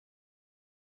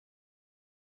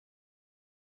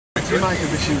do you make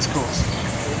of this year's course?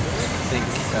 I think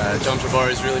John Trevorrow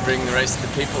is really bringing the race to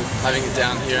the people, having it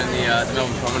down here in the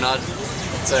Melbourne Promenade.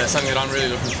 It's something that I'm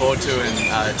really looking forward to, and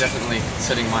definitely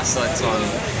setting my sights on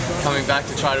coming back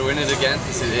to try to win it again.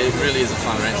 It really is a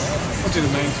fun race. What did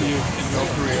it mean for you in your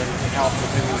career, and how often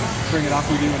people bring it up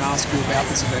with you and ask you about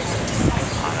this event?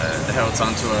 The Herald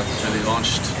Sun Tour really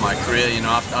launched my career. You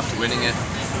know, after winning it,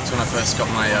 it's when I first got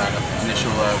my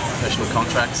initial professional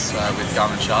contracts with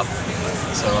Garmin-Sharp.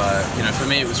 So, you know, for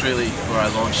me it was really where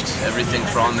I launched everything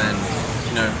from, and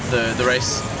you know, the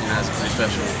race, you know, has a pretty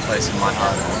special place in my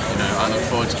heart. And, you know, I look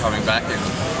forward to coming back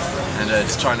and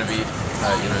just trying to be,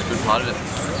 you know, a good part of it.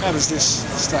 How does this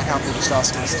stack up with just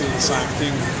asking us to do the same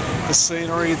thing? The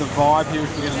scenery, the vibe here,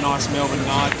 if we get a nice Melbourne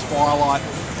night, twilight,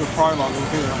 the prologue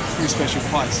will be a pretty special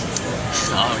place.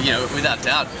 Oh, you know, without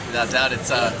doubt,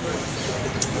 it's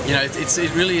you know,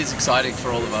 it really is exciting for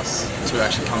all of us to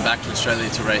actually come back to Australia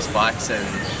to race bikes, and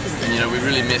you know, we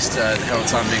really missed the Herald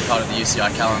Sun being part of the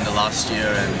UCI calendar last year,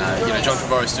 and you know, John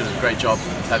Trevorrow did a great job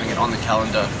of having it on the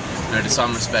calendar, you know, to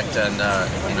some respect, and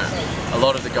you know, a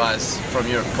lot of the guys from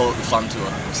Europe call it the Fun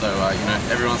Tour, so you know,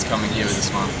 everyone's coming here with a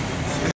smile.